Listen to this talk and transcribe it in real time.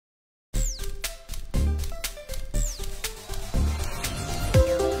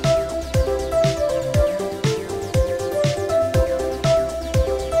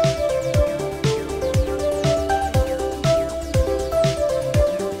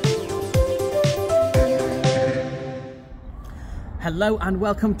Hello and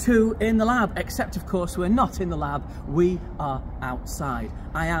welcome to In the Lab, except of course we're not in the lab, we are outside.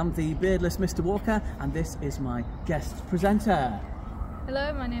 I am the beardless Mr. Walker and this is my guest presenter.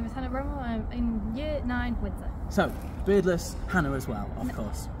 Hello, my name is Hannah Bramwell, I'm in Year 9 Windsor. So, beardless Hannah as well, of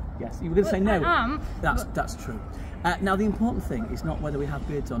course. Yes, you were going to say no. I am. That's true. Now the important thing is not whether we have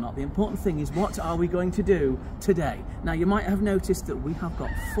beards or not, the important thing is what are we going to do today. Now you might have noticed that we have got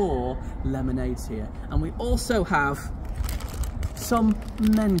 4 lemonades here and we also have some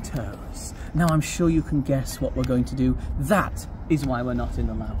MENTOS. Now I'm sure you can guess what we're going to do. That is why we're not in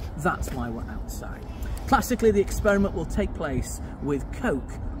the lab. That's why we're outside. Classically, the experiment will take place with Coke,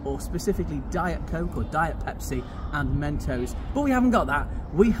 or specifically Diet Coke or Diet Pepsi and Mentos. But we haven't got that.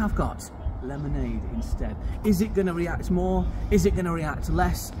 We have got lemonade instead. Is it going to react more? Is it going to react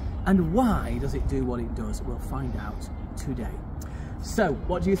less? And why does it do what it does? We'll find out today. So,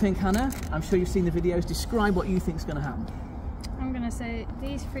 what do you think, Hannah? I'm sure you've seen the videos. Describe what you think is going to happen. I'm going to say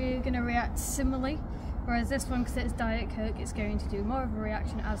these 3 are going to react similarly, whereas this one, because it's Diet Coke, it's going to do more of a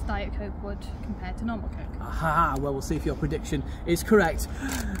reaction as Diet Coke would compared to normal Coke. Aha, well we'll see if your prediction is correct.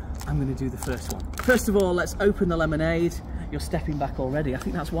 I'm going to do the first one. First of all, let's open the lemonade. You're stepping back already, I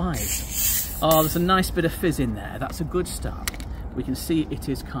think that's wise. Oh, there's a nice bit of fizz in there, that's a good start. We can see it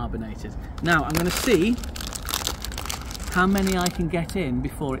is carbonated. Now I'm going to see how many I can get in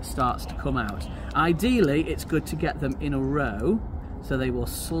before it starts to come out. Ideally, it's good to get them in a row so they will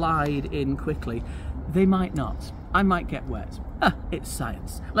slide in quickly. They might not. I might get wet. It's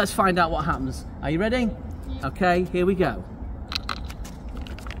science. Let's find out what happens. Are you ready? Yeah. Okay, here we go.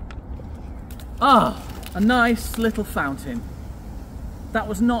 Ah, a nice little fountain. That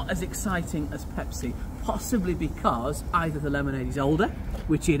was not as exciting as Pepsi, possibly because either the lemonade is older,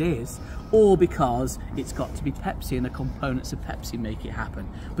 which it is, or because it's got to be Pepsi and the components of Pepsi make it happen.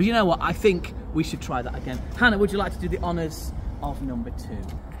 But you know what, I think we should try that again. Hannah, would you like to do the honours of number 2?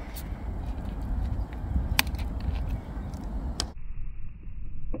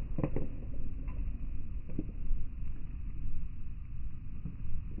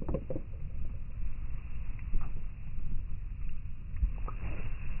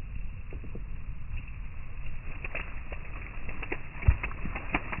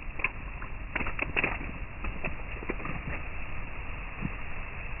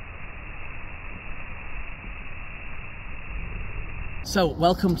 So,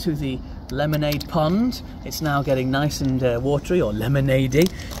 welcome to the lemonade pond. It's now getting nice and watery, or lemonadey.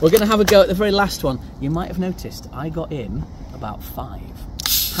 We're going to have a go at the very last one. You might have noticed I got in about 5.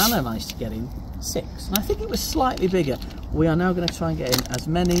 Hannah managed to get in 6, and I think it was slightly bigger. We are now going to try and get in as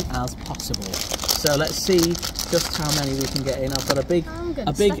many as possible. So let's see just how many we can get in. I've got a big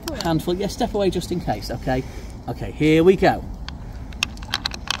handful. Yeah, step away just in case, okay? Okay, here we go.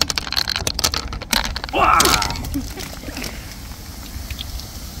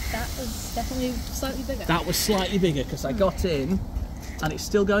 Definitely slightly bigger. That was slightly bigger because I got in, and it's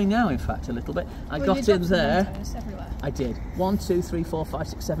still going now in fact a little bit. I got in there. Everywhere. I did. 1, 2, 3, 4, 5,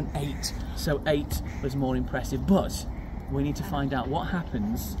 6, 7, 8. So 8 was more impressive, but we need to find out what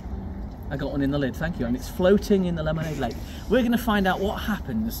happens. I got one in the lid, thank you, and it's floating in the lemonade lake. We're going to find out what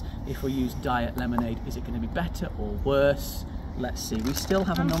happens if we use diet lemonade. Is it going to be better or worse? Let's see. We still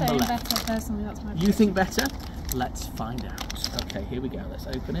have a number left. Better, personally, that's my You think better? Let's find out. Okay, here we go. Let's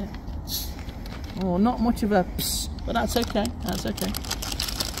open it. Oh, not much of a psst, but that's okay. That's okay.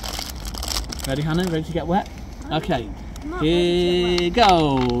 Ready, Hannah? Ready to get wet? Okay. Here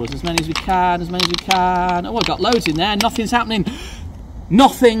goes. As many as we can. As many as we can. Oh, I've got loads in there. Nothing's happening.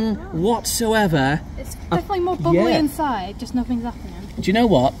 Nothing whatsoever. It's definitely more bubbly inside. Just nothing's happening. Do you know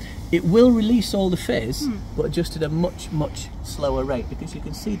what? It will release all the fizz, but just at a much slower rate, because you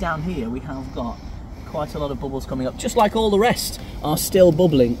can see down here we have got quite a lot of bubbles coming up, just like all the rest are still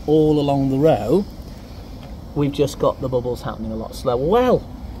bubbling all along the row. We've just got the bubbles happening a lot slower. Well,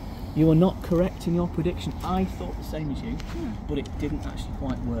 you were not correct in your prediction. I thought the same as you, but it didn't actually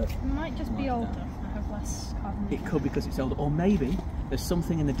quite work. It might just be older. I have less carbon. It could, because it's older, or maybe there's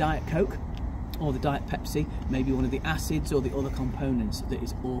something in the Diet Coke or the Diet Pepsi, maybe one of the acids or the other components that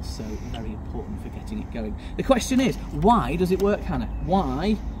is also very important for getting it going. The question is, why does it work, Hannah?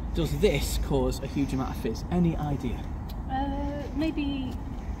 Why does this cause a huge amount of fizz? Any idea? Maybe,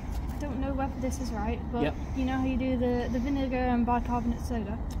 I don't know whether this is right, but you know how you do the vinegar and bicarbonate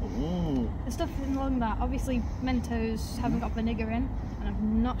soda? The stuff along that, obviously Mentos haven't got vinegar in, and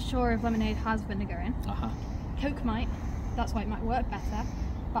I'm not sure if lemonade has vinegar in. Coke might, that's why it might work better,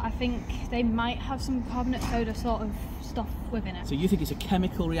 but I think they might have some carbonate soda sort of stuff within it. So you think it's a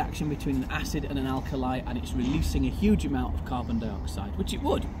chemical reaction between an acid and an alkali, and it's releasing a huge amount of carbon dioxide, which it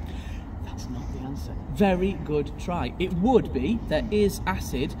would. That's not the answer. Very good try. It would be. There is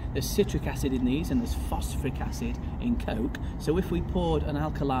acid, there's citric acid in these, and there's phosphoric acid in Coke. So if we poured an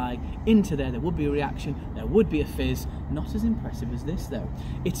alkali into there would be a reaction, there would be a fizz. Not as impressive as this though.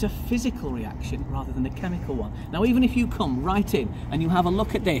 It's a physical reaction rather than a chemical one. Now even if you come right in and you have a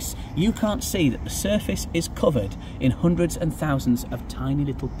look at this, you can't see that the surface is covered in hundreds and thousands of tiny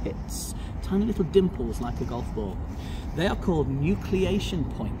little pits, tiny little dimples like a golf ball. They are called nucleation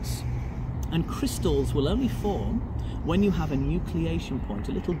points. And crystals will only form when you have a nucleation point,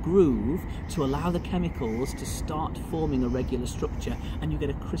 a little groove to allow the chemicals to start forming a regular structure, and you get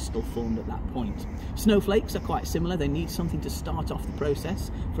a crystal formed at that point. Snowflakes are quite similar. They need something to start off the process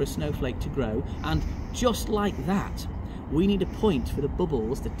for a snowflake to grow, and just like that, we need a point for the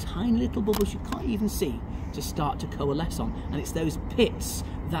bubbles, the tiny little bubbles you can't even see, to start to coalesce on. And it's those pits,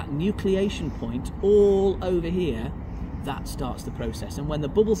 that nucleation point all over here, that starts the process. And when the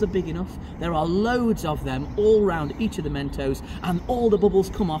bubbles are big enough, there are loads of them all around each of the Mentos, and all the bubbles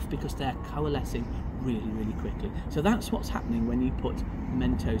come off because they're coalescing really, really quickly. So that's what's happening when you put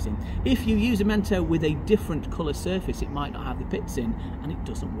Mentos in. If you use a Mento with a different colour surface, it might not have the pits in, and it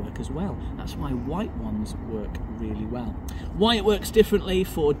doesn't work as well. That's why white ones work really well. Why it works differently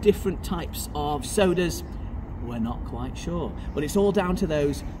for different types of sodas, we're not quite sure. But it's all down to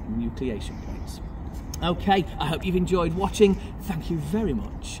those nucleation points. Okay, I hope you've enjoyed watching. Thank you very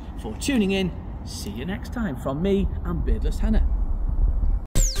much for tuning in. See you next time from me and Beardless Hannah.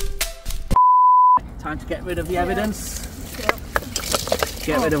 Time to get rid of the evidence.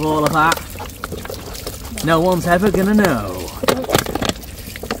 Get rid of all of that. No one's ever gonna know.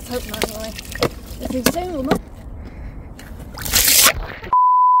 Hope not anyway. If you soon will not.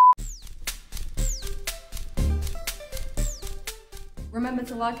 Remember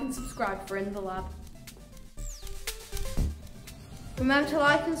to like and subscribe for In the Lab. Remember to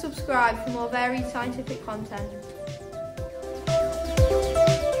like and subscribe for more varied scientific content.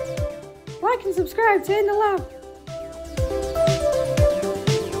 Like and subscribe to In the Lab.